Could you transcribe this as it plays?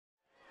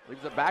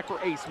Leaves it back for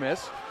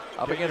Abmas.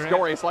 Up against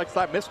Dorius, likes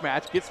that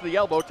mismatch, gets to the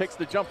elbow, takes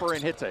the jumper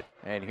and hits it.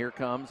 And here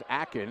comes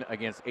Akin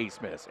against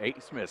Abmas.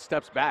 Abmas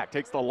steps back,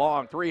 takes the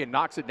long three and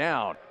knocks it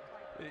down.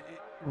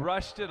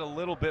 Rushed it a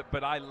little bit,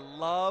 but I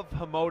love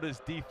Hamoda's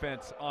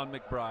defense on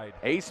McBride.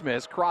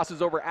 Abmas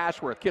crosses over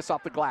Ashworth, kiss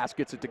off the glass,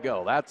 gets it to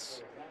go.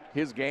 That's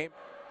his game.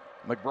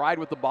 McBride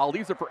with the ball,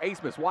 leaves it for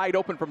Abmas, wide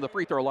open from the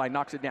free throw line,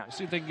 knocks it down.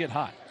 See if they can get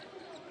hot.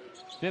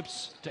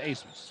 Phipps to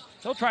Abmas.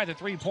 He'll try the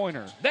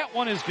three-pointer. That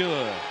one is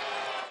good.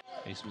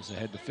 Abmas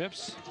ahead to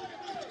Phipps.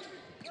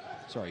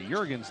 Sorry,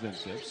 Jurgens then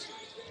Phipps.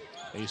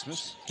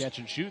 Abmas, catch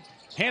and shoot.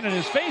 Hand in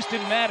his face,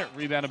 didn't matter.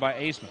 Rebounded by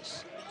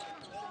Abmas.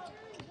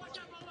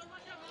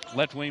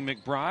 Left wing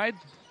McBride.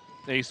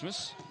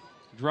 Abmas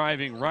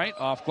driving right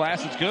off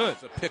glass. It's good.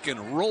 It's a pick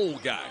and roll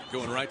guy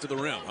going right to the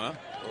rim, huh?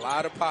 A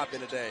lot of pop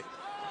in today.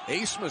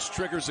 Abmas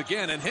triggers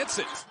again and hits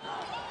it.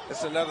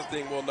 That's another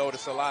thing we'll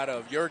notice a lot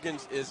of.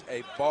 Jurgens is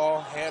a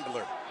ball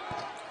handler.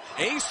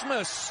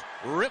 Abmas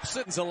rips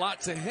it. It's a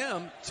lot to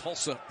him.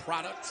 Tulsa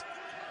product.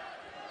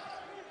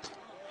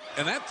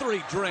 And that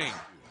three drained.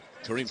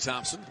 Kareem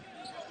Thompson.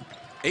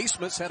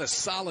 Abmas had a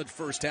solid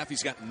first half.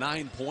 He's got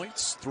 9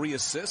 points, 3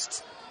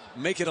 assists.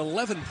 Make it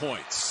 11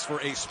 points for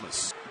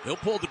Abmas. He'll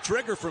pull the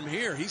trigger from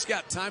here. He's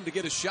got time to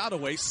get a shot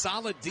away.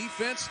 Solid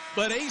defense,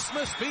 but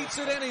Abmas beats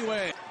it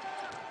anyway.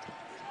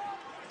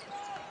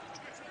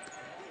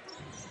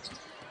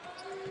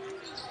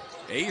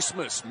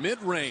 Abmas,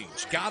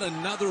 mid-range, got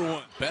another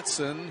one.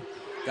 Betson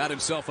got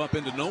himself up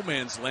into no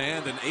man's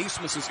land, and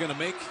Abmas is going to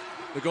make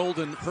the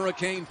Golden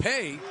Hurricane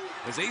pay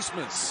as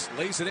Abmas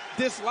lays it in.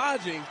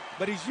 Dislodging,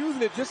 but he's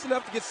using it just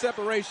enough to get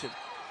separation.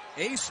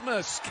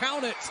 Abmas,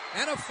 count it,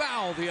 and a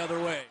foul the other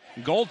way.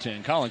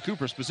 Goaltend. Colin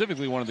Cooper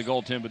specifically wanted the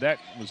goaltend, but that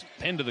was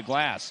pinned to the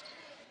glass.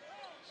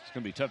 It's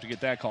going to be tough to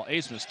get that call.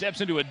 Abmas steps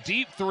into a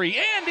deep three,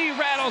 and he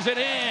rattles it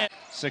in.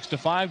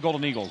 6-5,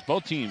 Golden Eagles.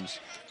 Both teams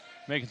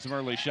making some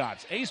early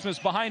shots.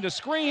 Abmas behind a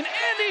screen,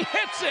 and he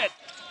hits it.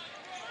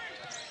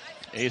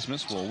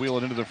 Abmas will wheel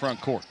it into the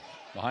front court.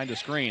 Behind a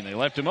screen, they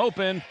left him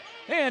open,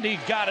 and he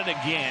got it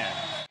again.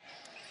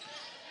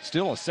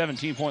 Still a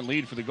 17-point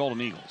lead for the Golden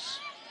Eagles.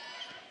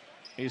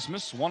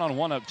 Abmas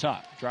one-on-one up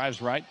top.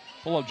 Drives right,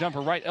 pull-up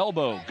jumper right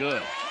elbow,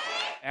 good.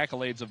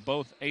 Accolades of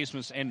both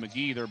Abmas and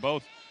McGee. They're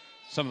both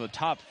some of the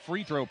top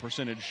free throw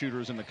percentage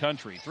shooters in the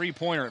country.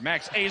 Three-pointer,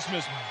 Max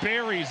Abmas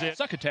buries it.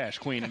 Succotash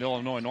queen in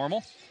Illinois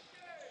Normal.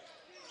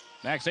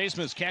 Max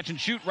Abmas, catch and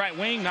shoot, right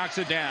wing, knocks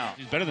it down.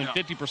 He's better than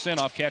 50%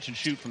 off catch and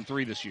shoot from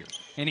three this year.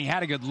 And he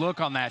had a good look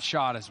on that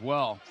shot as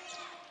well.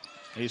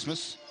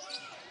 Abmas,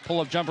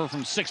 pull-up jumper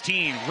from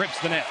 16, rips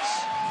the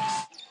nets.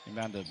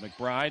 Down to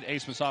McBride,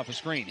 Abmas off the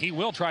screen. He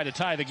will try to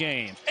tie the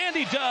game, and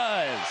he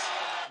does.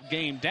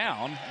 Game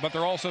down, but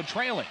they're also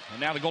trailing.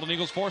 And now the Golden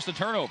Eagles force the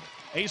turnover.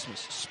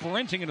 Abmas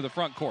sprinting into the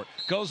front court.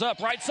 Goes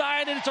up right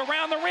side, and it's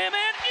around the rim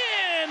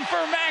and in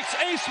for Max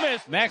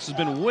Abmas. Max has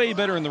been way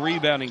better in the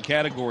rebounding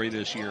category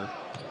this year.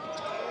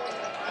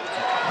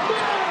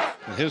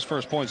 With his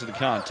first points of the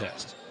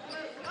contest.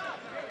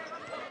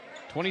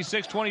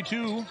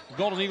 26-22,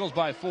 Golden Eagles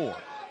by 4.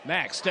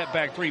 Max, step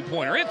back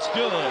three-pointer. It's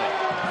good.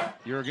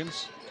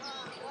 Jurgens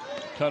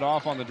cut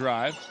off on the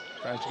drive.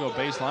 Tries to go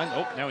baseline.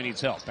 Oh, now he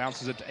needs help.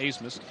 Bounces it to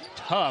Abmas.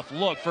 Tough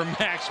look for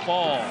Max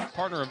Ball.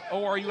 Partner of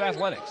ORU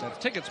Athletics. That's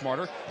Ticket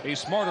Smarter, a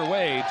smarter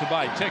way to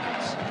buy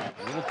tickets.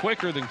 A little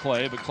quicker than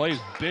Clay, but Clay's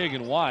big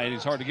and wide.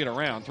 He's hard to get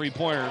around.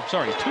 Two-pointer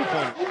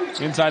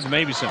inside the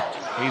Maybe Center.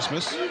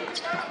 Abmas.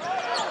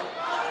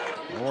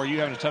 ORU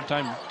having a tough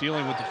time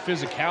dealing with the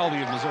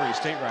physicality of Missouri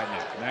State right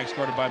now. Max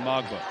guarded by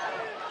Mogba.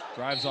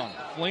 Drives on,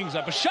 flings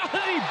up a shot,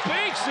 and he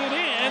banks it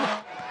in.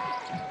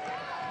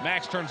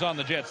 Max turns on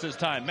the Jets this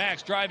time.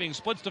 Max driving,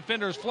 splits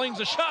defenders, flings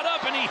a shot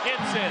up, and he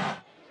hits it.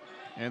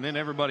 And then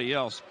everybody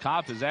else.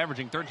 Kopp is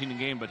averaging 13 a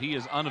game, but he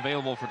is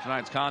unavailable for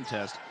tonight's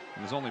contest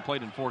and has only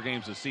played in 4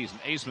 games this season.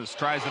 Abmas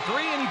tries the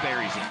three, and he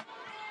buries it.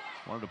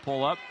 Wanted to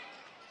pull up.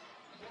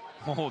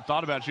 Oh,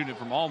 thought about shooting it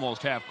from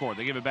almost half court.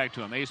 They give it back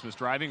to him. Abmas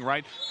driving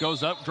right,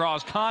 goes up,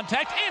 draws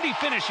contact, and he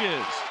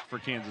finishes for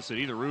Kansas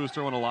City. The Roos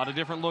throwing a lot of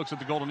different looks at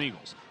the Golden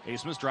Eagles.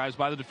 Abmas drives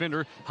by the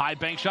defender, high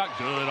bank shot,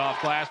 good off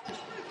glass.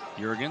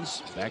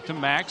 Jurgens back to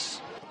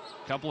Max.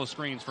 Couple of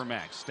screens for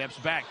Max. Steps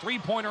back,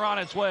 three-pointer on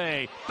its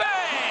way.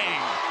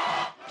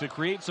 Bang! To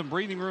create some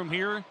breathing room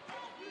here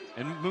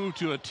and move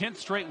to a 10th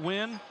straight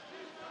win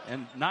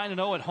and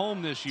 9-0 at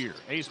home this year.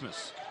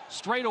 Abmas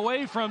straight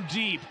away from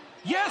deep.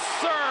 Yes,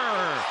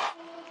 sir!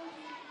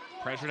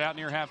 Pressured out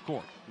near half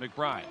court.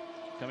 McBride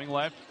coming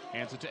left,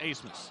 hands it to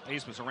Abmas.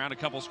 Abmas around a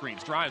couple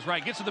screens, drives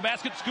right, gets to the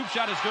basket, scoop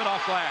shot is good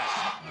off glass.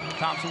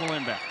 Thompson will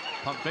inbound.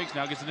 Pump fakes,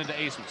 now gets it into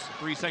Abmas.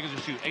 3 seconds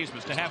to shoot.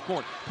 Abmas to half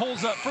court,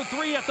 pulls up for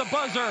 3 at the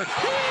buzzer.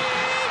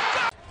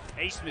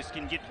 Abmas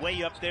can get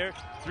way up there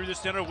through the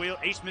center wheel.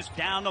 Abmas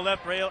down the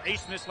left rail.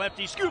 Abmas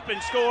lefty, scoop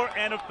and score,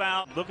 and a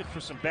foul. Looking for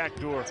some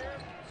backdoor.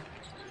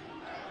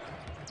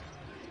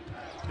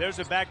 There's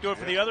a backdoor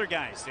for the other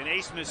guys, and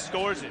Abmas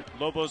scores it.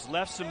 Lobos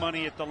left some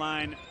money at the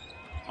line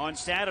on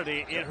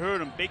Saturday. It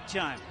hurt him big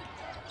time.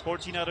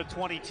 14 out of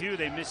 22.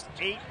 They missed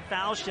 8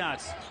 foul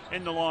shots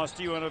in the loss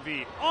to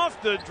UNLV.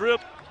 Off the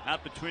drip,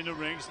 out between the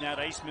rings. Now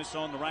to Smith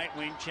on the right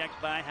wing,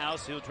 checked by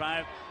House. He'll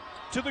drive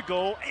to the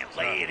goal and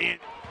lay it in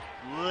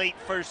late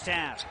first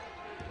half.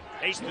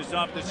 Smith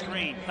off the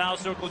screen. Foul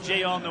circle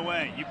J on the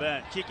way. You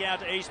bet. Kick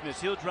out to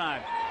Smith. He'll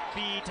drive.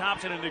 B.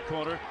 Thompson in the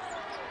corner.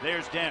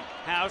 There's Dent.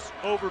 House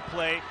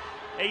overplay.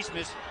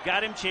 Smith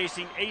got him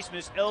chasing.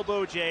 Smith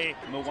elbow J.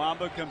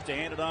 Mwamba comes to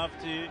hand it off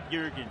to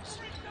Jurgens.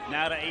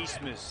 Now to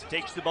Smith.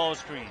 Takes the ball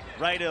screen.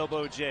 Right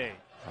elbow J.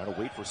 Trying to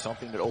wait for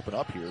something to open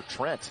up here.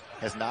 Trent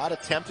has not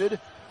attempted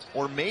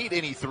or made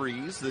any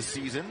threes this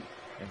season.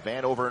 And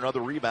Vanover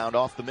another rebound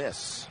off the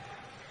miss.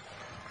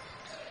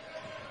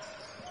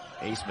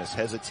 Smith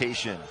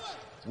hesitation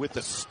with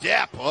the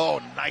step. Oh,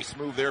 nice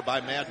move there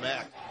by Mad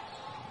Mac.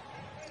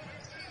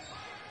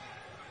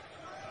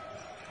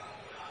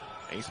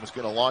 Smith's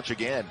going to launch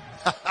again.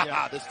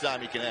 Yeah. This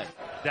time he connects.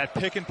 That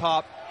pick and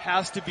pop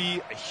has to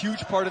be a huge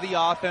part of the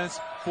offense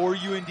for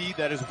UND.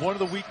 That is one of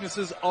the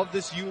weaknesses of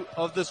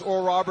this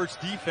Oral Roberts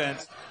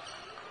defense.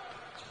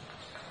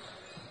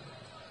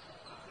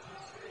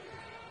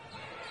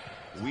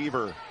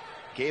 Weaver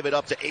gave it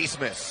up to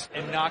Smith.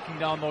 And knocking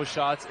down those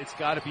shots, it's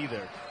got to be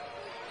there.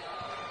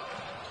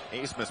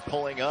 Smith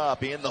pulling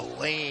up in the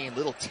lane.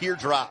 Little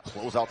teardrop.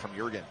 Close out from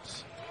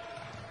Jurgens.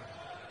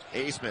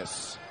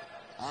 Smith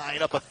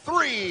line up a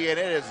three, and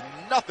it is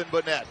nothing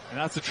but net. And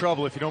that's the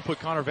trouble. If you don't put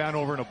Connor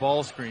Vanover in a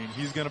ball screen,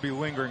 he's going to be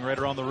lingering right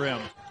around the rim.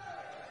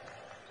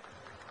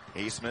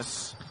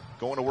 Smith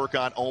going to work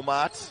on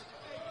Omat.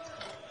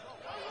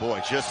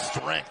 Boy, just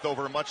strength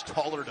over a much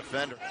taller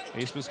defender.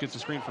 Smith gets a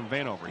screen from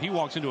Vanover. He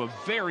walks into a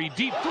very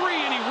deep three,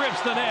 and he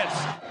rips the nets.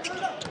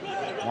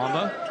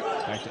 Wamba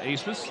back to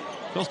Smith.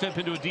 He'll step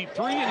into a deep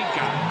three, and he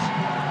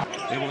got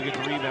it. Able to get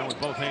the rebound with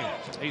both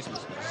hands.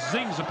 Smith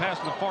zings a pass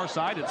to the far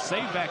side. It's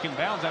saved back in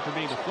bounds after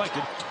being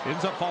deflected.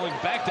 Ends up falling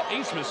back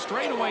to Smith.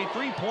 Straightaway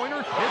three-pointer.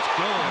 It's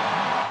good.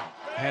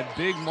 Had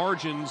big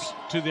margins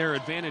to their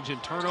advantage in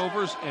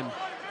turnovers and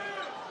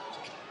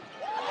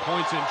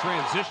points in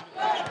transition.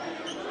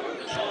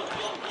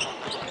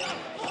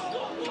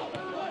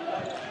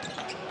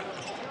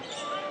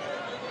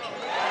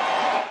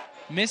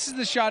 Misses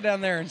the shot down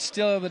there and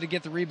still able to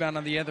get the rebound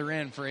on the other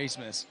end for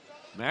Smith.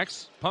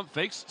 Max pump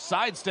fakes,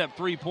 sidestep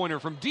three-pointer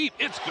from deep.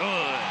 It's good.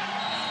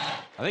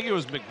 I think it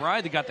was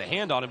McBride that got the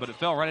hand on it, but it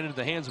fell right into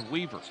the hands of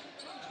Weaver.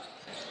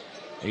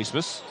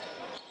 Smith.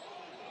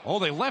 Oh,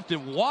 they left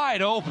him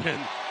wide open,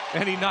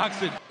 and he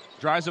knocks it.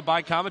 Drives it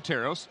by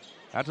Comateros.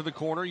 Out to the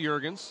corner,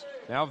 Jurgens.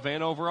 Now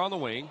Vanover on the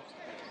wing.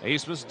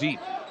 Smith deep.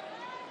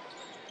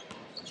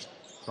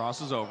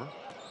 Crosses over.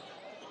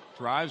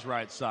 Drives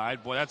right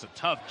side. Boy, that's a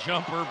tough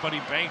jumper, but he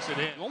banks it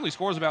in. Only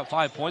scores about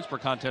 5 points per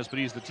contest, but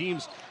he's the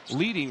team's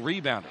leading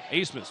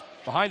rebounder. Smith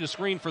behind the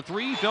screen for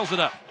three, fills it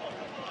up.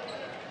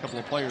 A couple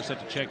of players set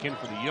to check in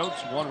for the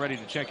Yotes, one ready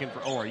to check in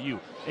for ORU.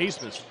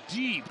 Smith,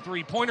 deep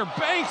three-pointer,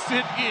 banks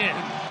it in.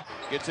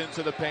 Gets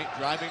into the paint,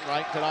 driving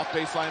right, cut off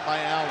baseline by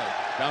Allen.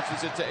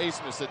 Bounces it to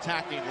Smith,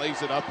 attacking,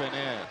 lays it up and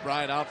in.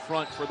 Bryant out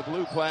front for the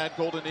blue-clad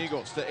Golden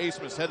Eagles. To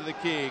Smith, head of the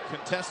key,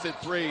 contested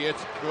three,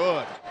 it's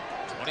good.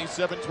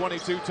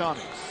 27-22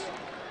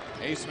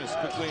 Tommies. Smith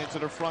quickly into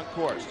the front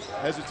court.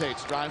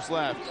 Hesitates, drives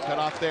left, cut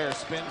off there,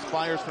 spins,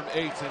 fires from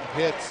 8 and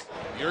hits.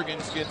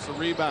 Jurgens gets the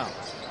rebound.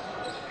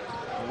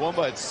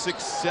 Mwamba at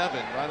 6'7",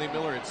 Riley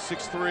Miller at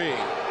 6'3",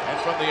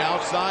 and from the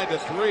outside to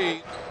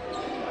three.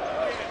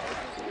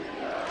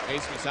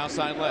 Smith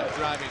outside left,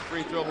 driving,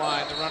 free throw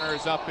line, the runner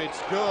is up,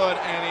 it's good,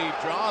 and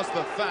he draws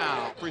the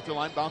foul. Free throw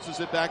line, bounces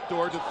it back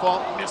door,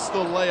 default, missed the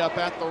layup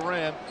at the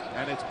rim,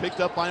 and it's picked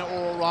up by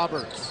Oral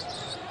Roberts.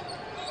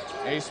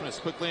 Smith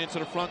quickly into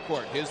the front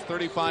court, his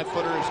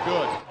 35-footer is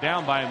good.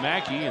 Down by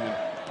Mackey and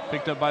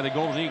picked up by the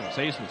Golden Eagles.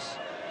 Smith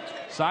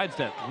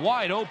sidestep,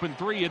 wide open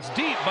three, it's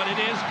deep, but it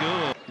is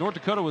good. North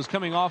Dakota was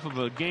coming off of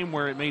a game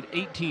where it made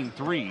 18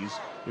 threes.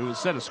 It was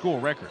set a school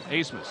record.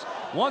 Smith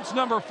wants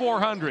number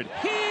 400.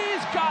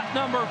 He's got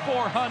number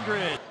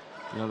 400.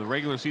 You know, the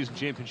regular season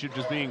championship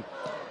just being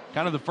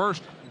kind of the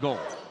first goal.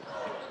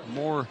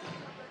 More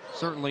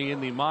certainly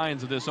in the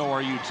minds of this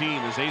ORU team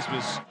as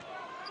Smith.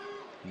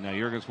 Now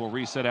Jurgens will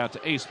reset out to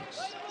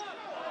Smith.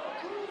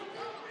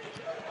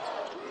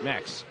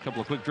 Max, a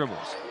couple of quick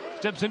dribbles.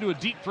 Steps into a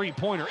deep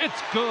three-pointer.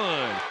 It's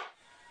good.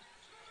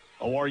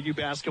 ORU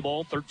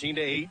basketball,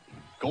 13-8.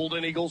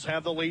 Golden Eagles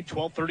have the lead,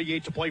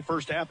 12:38 to play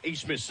first half.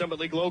 Smith Summit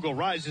League logo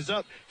rises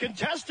up,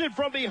 contested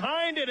from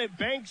behind, and it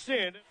banks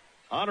in.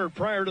 Honored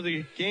prior to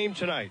the game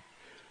tonight.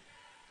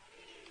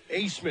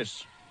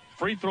 Smith,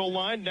 free throw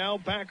line, now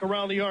back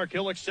around the arc.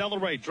 He'll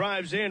accelerate,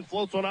 drives in,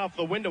 floats one off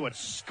the window, and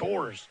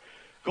scores.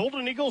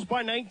 Golden Eagles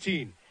by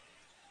 19.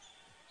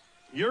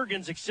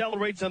 Jurgens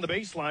accelerates on the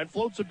baseline,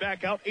 floats it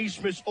back out.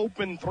 Smith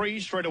open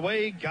three straight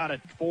away, got it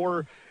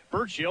for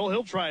Birchill.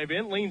 He'll drive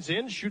in, leans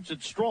in, shoots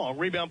it strong.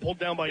 Rebound pulled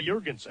down by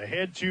Jurgens.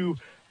 Ahead to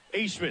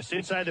Smith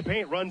inside the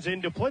paint, runs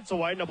into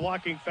Plitzowite and a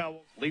blocking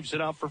foul. Leaves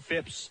it out for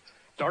Phipps.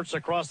 Darts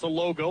across the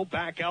logo,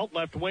 back out,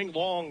 left wing,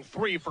 long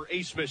three for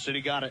A. Smith, and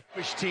he got it.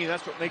 Which team,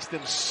 that's what makes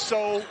them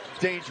so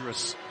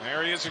dangerous.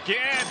 There he is again.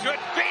 Good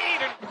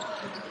feed.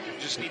 And you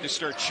just need to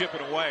start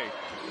chipping away.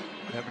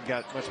 Haven't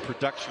got much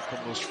production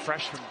from those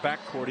freshmen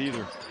backcourt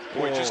either.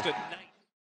 Boy, just a